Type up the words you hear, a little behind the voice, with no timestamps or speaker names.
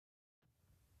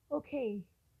Okay,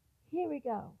 here we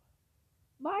go.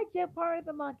 My Jim part of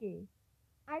the monkey.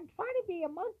 I'm trying to be a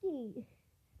monkey.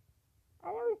 I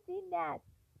never seen that.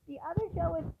 The other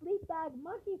show is Fleabag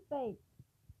Monkey Face.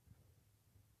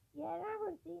 Yeah, I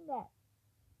never seen that.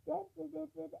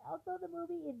 Also, the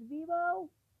movie is Vivo,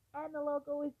 and the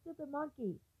logo is Stupid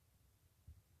Monkey.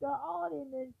 They're all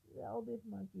in this, all this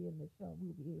monkey in the show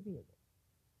movie. Here.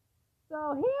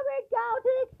 So here we go to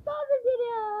the exposure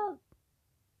videos.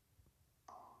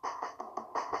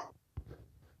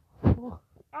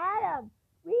 Adam,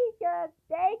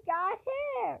 they got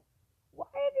here. Why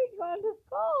are they going to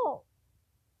school?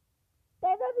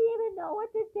 They don't even know what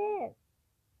this is.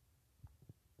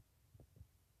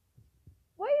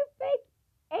 What do you think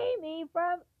Amy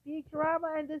from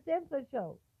Futurama and The Simpsons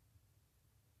show?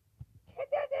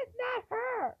 This is not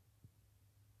her.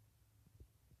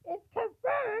 It's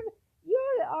confirmed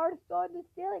you are going to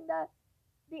stealing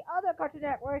the other Cartoon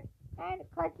Network and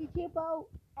Clutchy Cheapo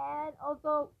and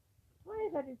also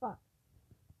 20th Century Fox.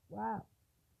 Wow.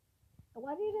 And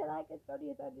why did they like it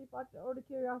 20th Century Fox or the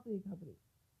Curiosity Company?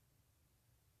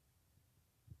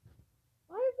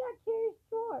 Why is that Curious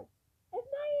George? It's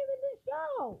not even the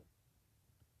show.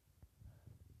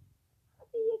 How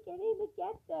do you get even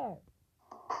get there?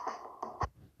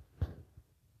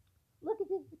 Look at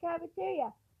this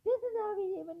cafeteria. This is how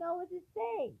we even know what to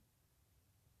say.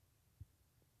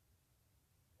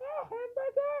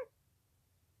 Hamburger?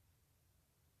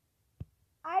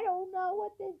 I don't know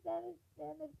what this is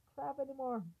crap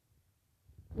anymore.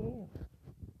 Damn.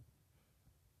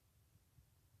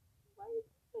 Why are you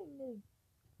doing this?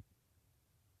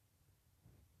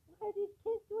 Why are these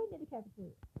kids doing in the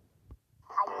cafeteria?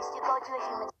 I used to go to a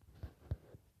human.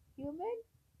 Human?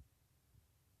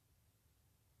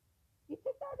 You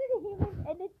took out to the humans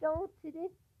and it goes to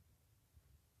this?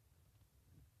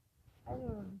 I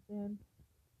don't understand.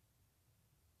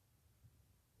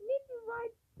 You need to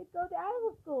ride to go to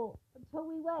animal school until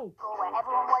we wait. School where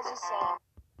everyone was the same.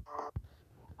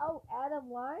 Oh, Adam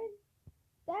Warren?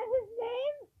 That's his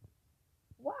name?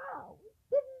 Wow.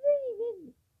 This isn't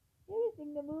even... You ever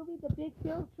seen the movie The Big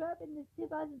Field Trip in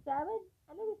 2007?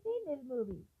 I never seen this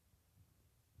movie.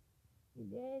 And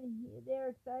then they're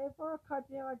excited for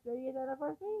Cartoon Network 30th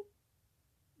anniversary?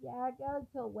 Yeah, I got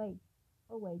until wait.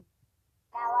 Oh, wait.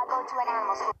 Now I go to an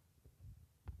animal school.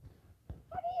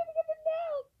 How do you even get the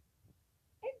nails?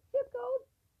 And tickles?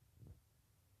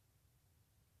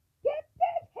 Get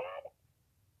this head!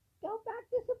 Go back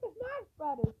to Super Smash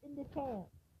Brothers in the can.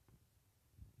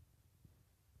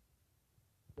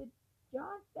 Did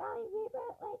John Sally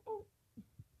reboot like and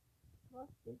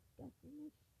most disgusting?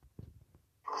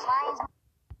 Lions.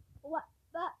 What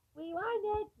the rewind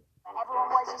it? Everyone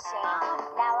was the same.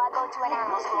 Now I go to an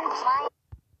animal school. Lions.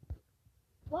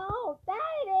 Whoa,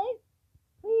 that it is!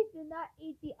 Please do not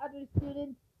eat the other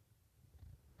students.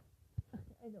 I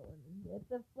don't want to get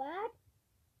the flag.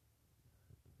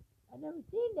 I've never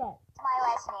seen that. My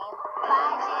last name.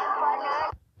 Bye, Jim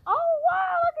partner. Oh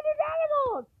wow, look at these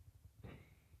animals!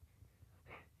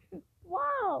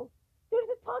 Wow, there's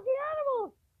a talking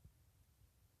animals!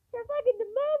 Just like in the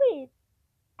movies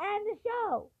and the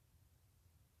show.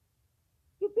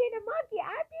 You being a monkey,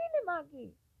 I'm being a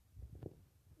monkey.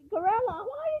 Gorilla,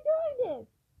 why are you doing this?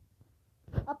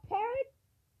 A parrot,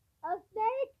 a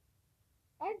snake,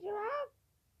 and giraffe,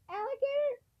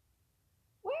 alligator?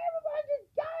 Where everyone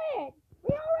just got it?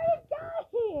 We already got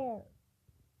here.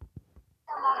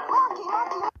 Monkey.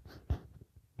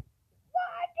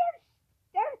 What?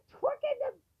 They're twerking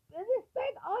this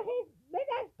thing on his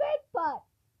midnight big butt.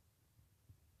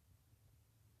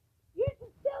 You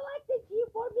should still like the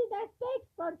G4 Midnight Steaks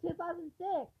from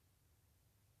 2006.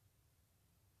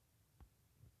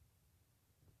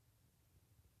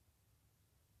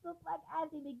 Looks like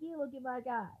Anthony McGee looking my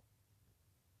guy.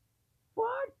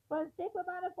 Ford from Stick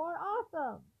About a Ford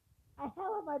Awesome. I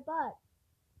hell of my butt.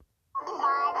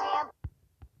 Bye, Jim.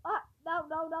 No.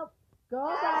 Go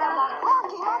back.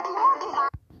 Monkey.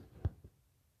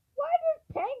 Why does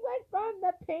Penguin from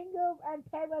the Penguin and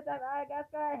Penguins of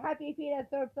Madagascar Happy Feet and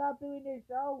Surf's Up doing this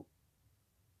show?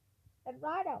 And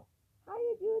Rhino, how do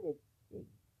you do this thing?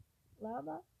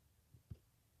 Llama?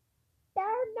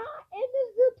 They're not in the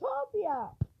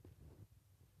Zootopia!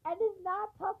 And it's not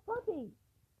Tough Puppy.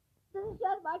 This is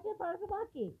just my part of the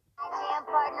monkey. Bye, Jim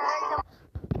partner.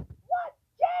 What?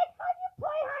 Jake, how do you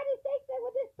play hide and seek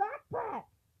with this backpack?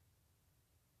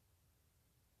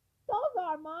 Those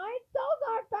are mine. Those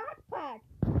are backpacks.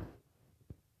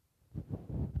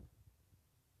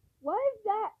 What is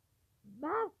that?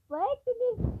 Mass flakes in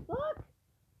this book?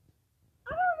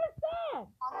 I don't understand.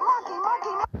 Monkey.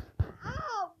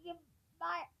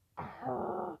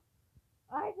 Ow!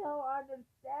 I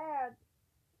understand.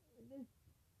 This,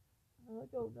 I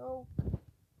don't know.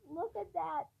 Look at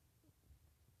that.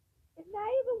 It's not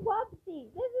even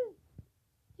Wubsy. This is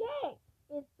Jake.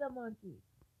 It's the monkey.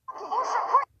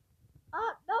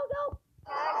 No.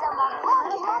 There's a monkey,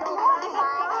 monkey,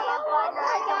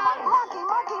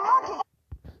 monkey, monkey.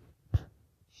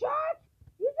 Shark,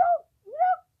 you don't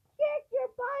kick your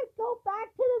butt. Go back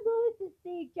to the movies to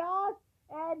see Jaws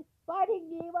and Finding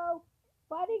Nemo,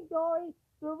 Finding Dory,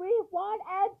 The Reef 1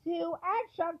 and 2, and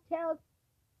Shark Tales.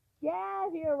 Get out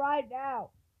of here right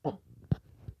now.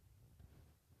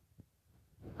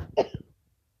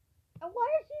 And what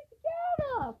is she scared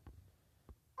of?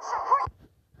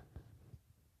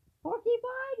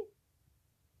 Porcupine?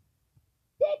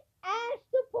 Did Ash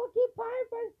the Porcupine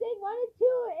from Sing 1 and 2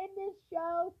 in this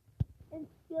show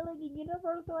instilling a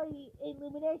universal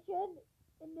illumination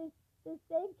in this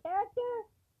same character?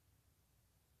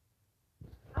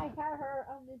 I had her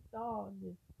on this doll and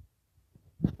this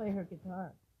play her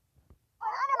guitar. I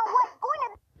don't know what's going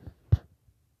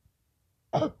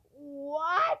to...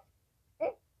 What?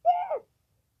 It's this!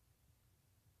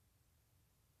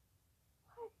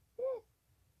 What is this?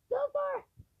 Those are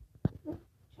the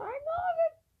triangles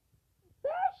and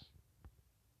fish?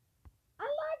 I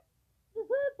like the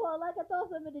swimming pool. I like to throw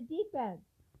them in the deep end.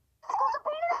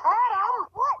 Adam,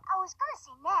 what? I was going to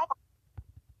say next.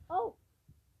 Oh,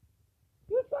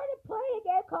 you're trying to play a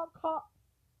game called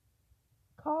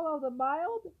Call of the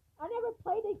Mild? I never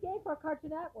played a game for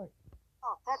Cartoon Network.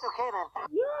 Oh, that's okay then.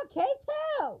 You're okay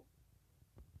too.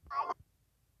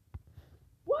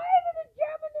 Why is the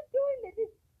German doing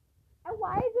this? And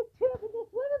why is the tube in the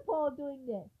swimming pool doing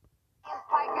this?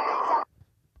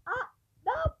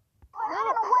 No. I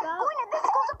don't know what's going to this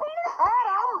goes to Peter.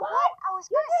 Adam, what? I was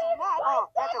going to say next. Oh,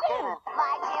 that's okay then.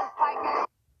 My gym partner.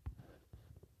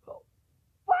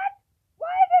 What?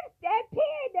 Why is there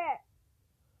stampede there?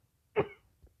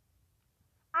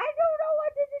 I don't know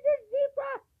what this is. This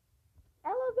zebra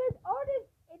elephant or this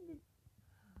in the.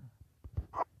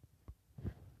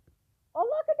 Oh,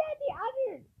 look at that!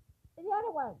 The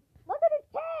other one. Look at his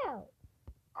tail.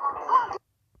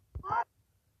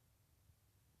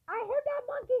 I heard that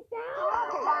monkey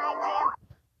sound. My gym.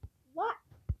 What?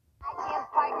 My gym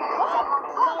partner.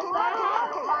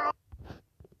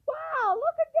 Wow!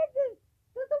 Look at this!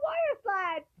 This is the water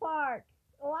slide park.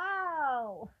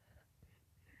 Wow!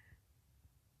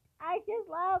 I just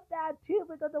love that too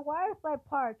because the water slide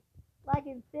park, like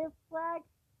in Six Flags,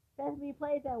 Sesame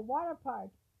Place at water park.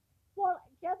 Well,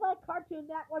 just like Cartoon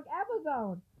Network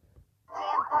Amazon.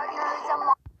 Gym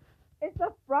partner. It's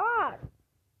a frog.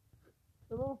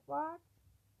 The little frog.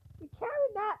 The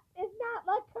carrot is not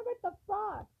like Kermit the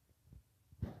Frog.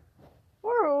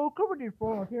 Hello, Kermit the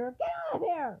Frog here. Get out of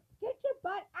here! Get your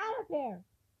butt out of here!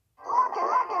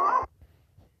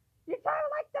 You're trying to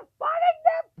like the farting,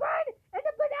 the bread, and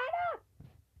the banana?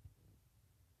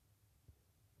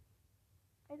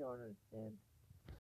 I don't understand.